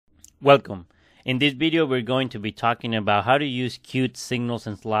Welcome. In this video, we're going to be talking about how to use Qt signals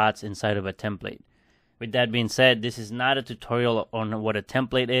and slots inside of a template. With that being said, this is not a tutorial on what a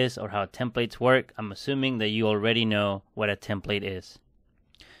template is or how templates work. I'm assuming that you already know what a template is.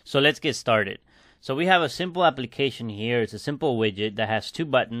 So let's get started. So we have a simple application here. It's a simple widget that has two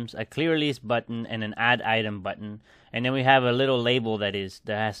buttons, a clear list button and an add item button. And then we have a little label that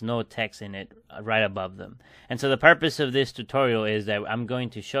has no text in it right above them. And so the purpose of this tutorial is that I'm going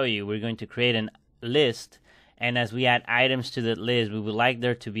to show you, we're going to create a list, and as we add items to the list, we would like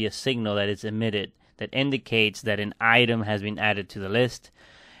there to be a signal that is emitted that indicates that an item has been added to the list.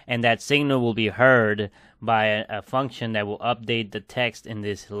 And that signal will be heard by a function that will update the text in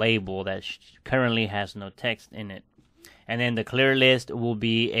this label that currently has no text in it. And then the clear list will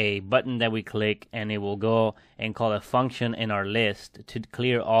be a button that we click, and it will go and call a function in our list to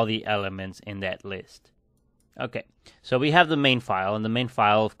clear all the elements in that list. Okay, so we have the main file. In the main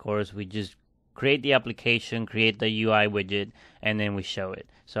file, of course, we just create the application, create the UI widget, and then we show it.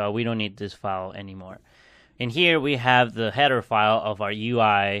 So we don't need this file anymore. In here, we have the header file of our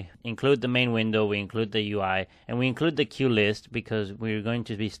UI, include the main window, we include the UI, and we include the queue list because we're going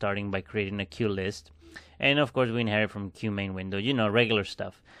to be starting by creating a queue list. And of course, we inherit from queue main window, you know, regular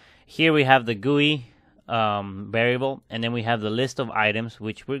stuff. Here we have the GUI variable, and then we have the list of items,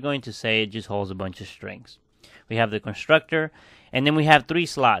 which we're going to say it just holds a bunch of strings. We have the constructor, and then we have three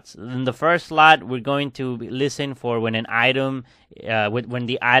slots. In the first slot, we're going to listen for when an item, when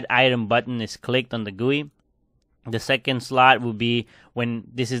the add item button is clicked on the GUI. The second slot will be when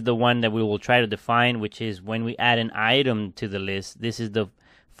this is the one that we will try to define, which is when we add an item to the list. This is the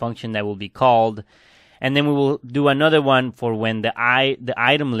function that will be called. And then we will do another one for when the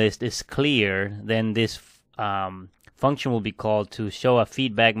item list is clear. Then this function will be called to show a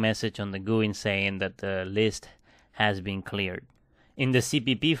feedback message on the GUI saying that the list has been cleared. In the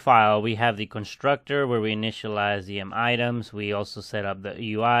CPP file, we have the constructor where we initialize the items. We also set up the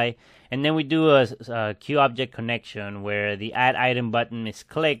UI. And then we do a QObject connection where the add item button is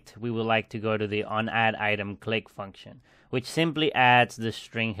clicked. We would like to go to the onAddItem click function, which simply adds the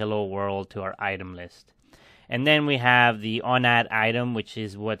string hello world to our item list. And then we have the onAddItem, which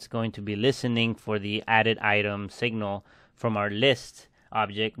is what's going to be listening for the added item signal from our list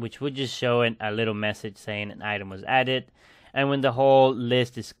object, which would just show a little message saying an item was added. And when the whole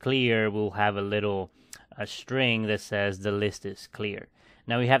list is clear, we'll have a string that says the list is clear.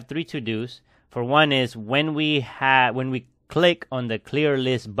 Now we have three to-dos. For one is when we click on the clear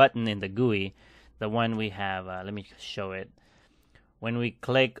list button in the GUI, the one we have, let me show it. When we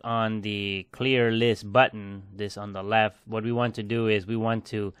click on the clear list button, this on the left, what we want to do is we want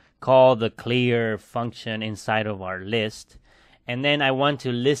to call the clear function inside of our list. And then I want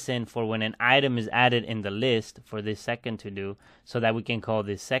to listen for when an item is added in the list for this second to do so that we can call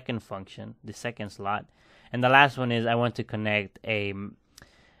this second function, the second slot. And the last one is I want to connect a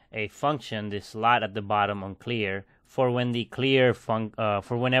function, this slot at the bottom on clear, for when the clear for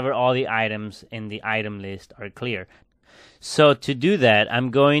whenever all the items in the item list are clear. So to do that,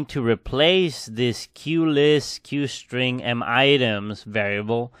 I'm going to replace this QList QString mItems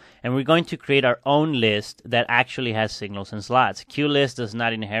variable, and we're going to create our own list that actually has signals and slots. QList does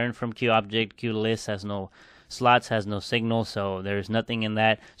not inherit from QObject. QList has no slots, has no signals, so there's nothing in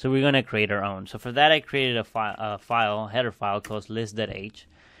that. So we're going to create our own. So for that, I created a header file called list.h,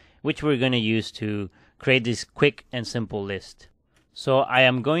 which we're going to use to create this quick and simple list. So I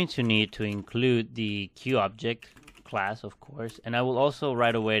am going to need to include the QObject class, of course, and I will also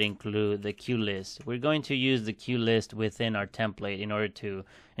right away include the QList. We're going to use the QList within our template in order to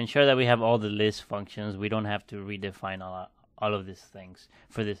ensure that we have all the list functions. We don't have to redefine all of these things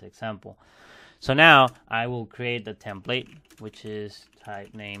for this example. So now I will create the template, which is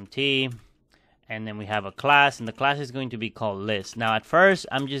type name T, and then we have a class, and the class is going to be called list. Now at first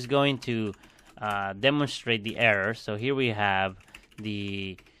I'm just going to demonstrate the error. So here we have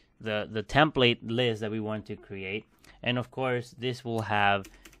the template list that we want to create. And of course, this will have,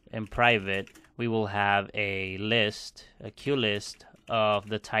 in private, we will have a list, a queue list of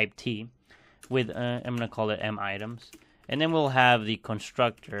the type T with, I'm going to call it mItems. And then we'll have the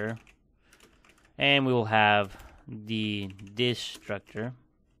constructor, and we will have the destructor.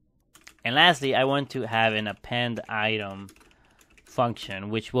 And lastly, I want to have an append item function,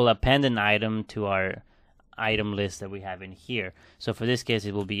 which will append an item to our item list that we have in here. So for this case,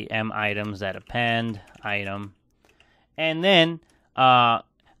 it will be mItems that append item. And then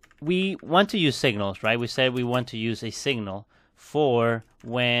we want to use signals, right? We said we want to use a signal for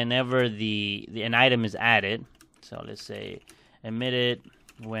whenever an item is added. So let's say emitted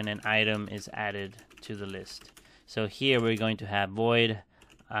when an item is added to the list. So here we're going to have void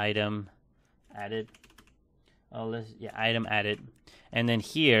item added. Item added. And then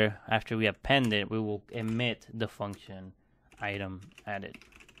here, after we append it, we will emit the function item added.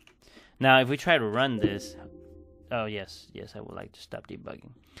 Now, if we try to run this, oh yes, I would like to stop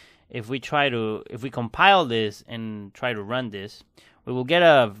debugging. If we compile this and try to run this, we will get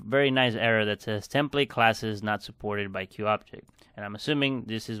a very nice error that says template classes not supported by QObject. And I'm assuming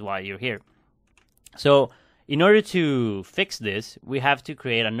this is why you're here. So in order to fix this, we have to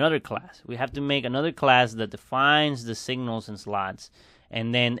create another class. We have to make another class that defines the signals and slots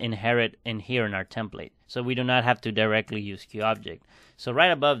and then inherit in here in our template. So we do not have to directly use QObject. So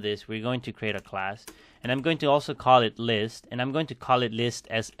right above this, we're going to create a class, and I'm going to also call it list, and I'm going to call it list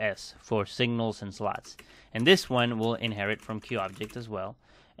SS for signals and slots. And this one will inherit from QObject as well.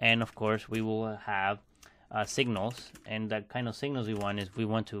 And of course, we will have signals, and the kind of signals we want is we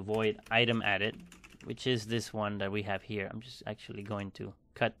want to void item added, which is this one that we have here. I'm just actually going to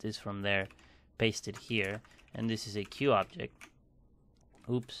cut this from there, paste it here, and this is a QObject.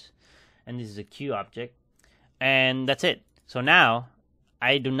 Oops. And this is a QObject, and that's it. So now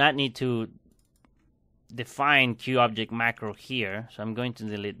I do not need to define QObject macro here, so I'm going to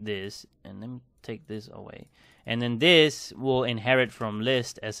delete this, and let me take this away. And then this will inherit from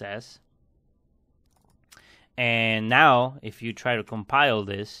list SS. And now if you try to compile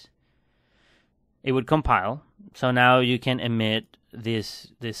this, it would compile. So now you can emit this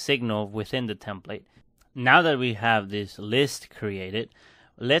signal within the template. Now that we have this list created,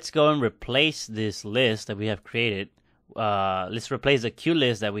 let's go and replace this list that we have created. Let's replace the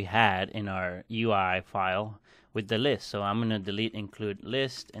QList that we had in our UI file with the list. So I'm going to delete include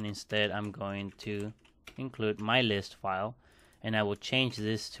list, and instead I'm going to include my list file, and I will change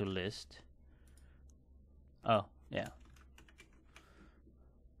this to list. Oh, yeah.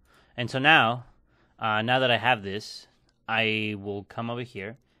 And so now that I have this, I will come over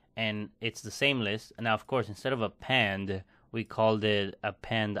here, and it's the same list. And now, of course, instead of append, we called it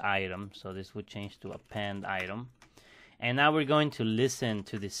append item. So this would change to append item. And now we're going to listen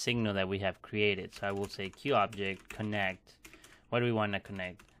to the signal that we have created. So I will say QObject connect. What do we want to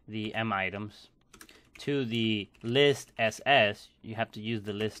connect? The M items to the list SS. You have to use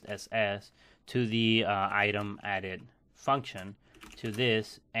the list SS to the item added function, to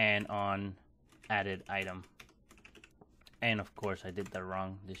this and on added item. And of course I did that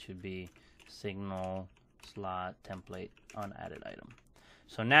wrong. This should be signal slot template on added item.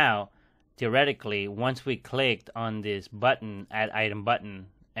 So now theoretically, once we clicked on this button, add item button,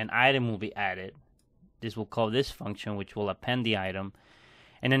 an item will be added. This will call this function, which will append the item,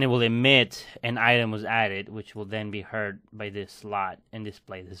 and then it will emit an item was added, which will then be heard by this slot and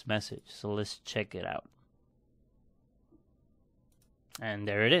display this message. So let's check it out. And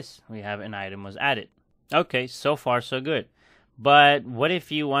there it is. We have an item was added. Okay, so far so good. But what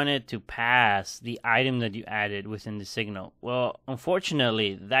if you wanted to pass the item that you added within the signal? Well,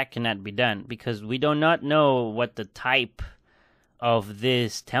 unfortunately, that cannot be done because we do not know what the type of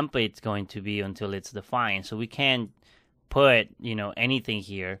this template is going to be until it's defined. So we can't put, anything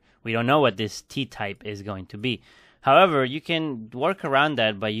here. We don't know what this T type is going to be. However, you can work around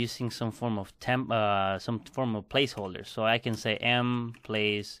that by using some form of placeholder. So I can say M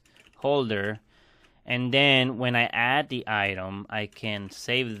placeholder. And then when I add the item, I can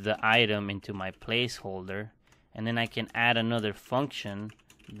save the item into my placeholder. And then I can add another function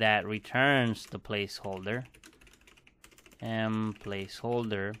that returns the placeholder.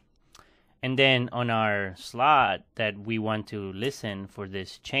 Placeholder. And then on our slot that we want to listen for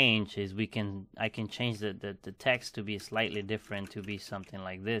this change is I can change the text to be slightly different, to be something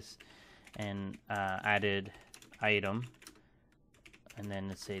like this. And added item. And then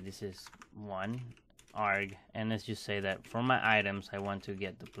let's say this is 1. Arg, and let's just say that for my items I want to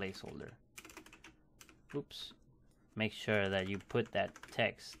get the placeholder. Oops. Make sure that you put that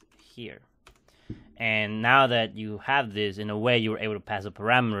text here. And now that you have this, in a way you were able to pass a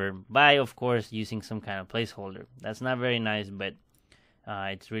parameter by, of course, using some kind of placeholder. That's not very nice, but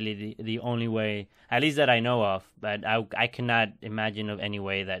it's really the only way, at least that I know of. But I cannot imagine of any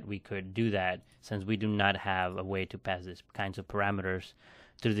way that we could do that, since we do not have a way to pass these kinds of parameters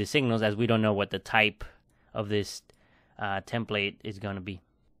through the signals, as we don't know what the type of this template is going to be.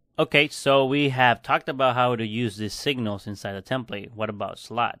 Okay, so we have talked about how to use these signals inside the template. What about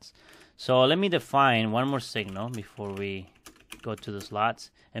slots? So let me define one more signal before we go to the slots.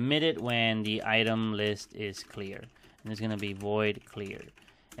 Emitted when the item list is clear. And it's going to be void clear.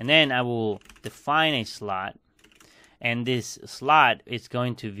 And then I will define a slot. And this slot is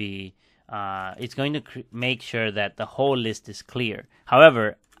going to be make sure that the whole list is clear.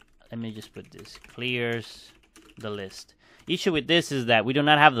 However, let me just put this, clears the list. issue with this is that we do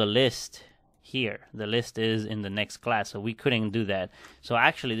not have the list here. The list is in the next class, so we couldn't do that. So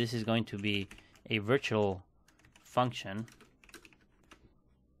actually this is going to be a virtual function,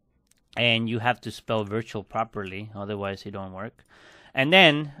 and you have to spell virtual properly, otherwise it don't work. And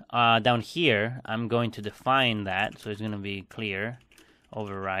then down here I'm going to define that, so it's going to be clear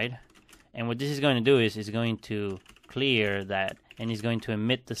override, and what this is going to do is it's going to clear that, and it's going to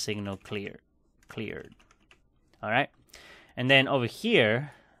emit the signal cleared. Alright, and then over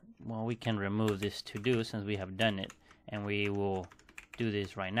here, well, we can remove this to do since we have done it, and we will do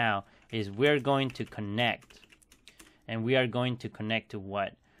this right now, is we're going to connect, and we are going to connect to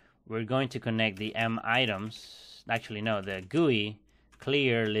what? We're going to connect the M items, actually no, the GUI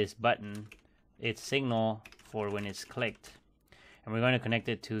clear list button, its signal for when it's clicked, and we're going to connect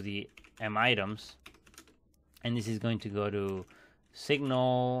it to the M items, and this is going to go to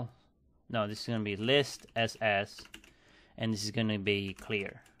signal, no, this is going to be list SS, and this is going to be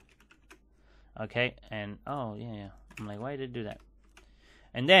clear. Okay, and oh yeah, I'm like, why did it do that?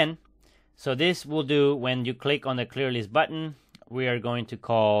 And then, so this will do when you click on the clear list button, we are going to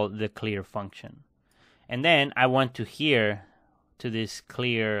call the clear function. And then I want to hear to this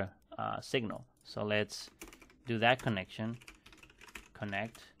clear signal. So let's do that connection,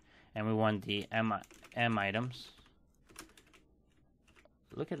 connect, and we want the M items.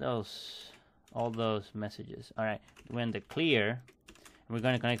 Look at those, all those messages. All right, when the clear, we're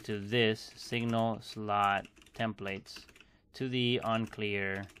going to connect to this signal slot templates to the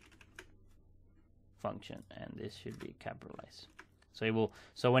onClear function, and this should be capitalized. So it will,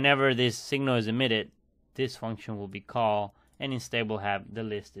 so whenever this signal is emitted, this function will be called, and instead we'll have the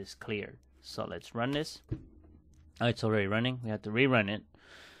list is cleared. So let's run this. Oh, it's already running. We have to rerun it.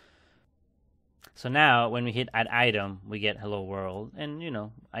 So now when we hit add item, we get hello world, and you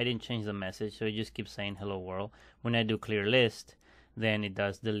know, I didn't change the message, so it just keeps saying hello world. When I do clear list, then it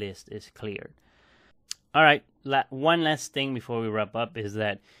does the list is cleared. All right, one last thing before we wrap up is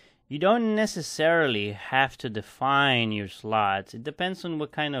that you don't necessarily have to define your slots. It depends on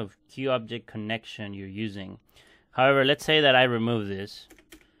what kind of QObject connection you're using. However, let's say that I remove this,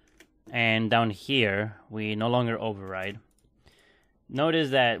 and down here we no longer override. Notice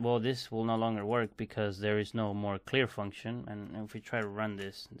that, well, this will no longer work because there is no more clear function, and if we try to run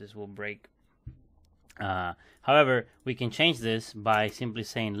this, this will break. However, we can change this by simply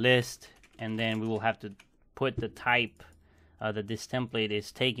saying list, and then we will have to put the type that this template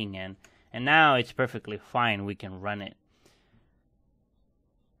is taking in, and now it's perfectly fine. We can run it.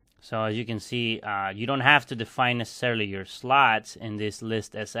 So as you can see, you don't have to define necessarily your slots in this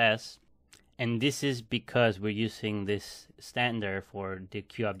list SS, and this is because we're using this standard for the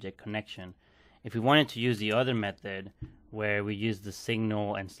QObject connection. If we wanted to use the other method where we use the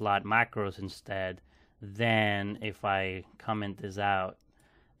signal and slot macros instead, then if I comment this out,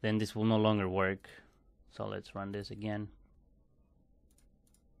 then this will no longer work. So let's run this again.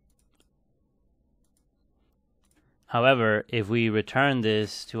 However, if we return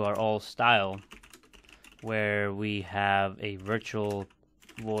this to our old style, where we have a virtual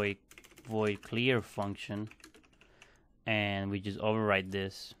void clear function, and we just override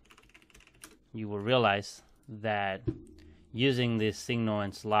this, you will realize that using this signal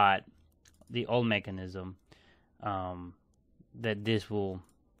and slot, the old mechanism, that this will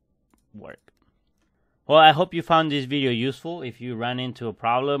work. Well, I hope you found this video useful. If you run into a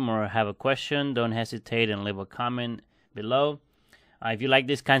problem or have a question, don't hesitate and leave a comment below. If you like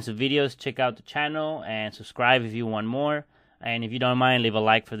these kinds of videos, check out the channel and subscribe if you want more. And if you don't mind, leave a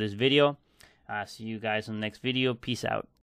like for this video. See you guys in the next video. Peace out.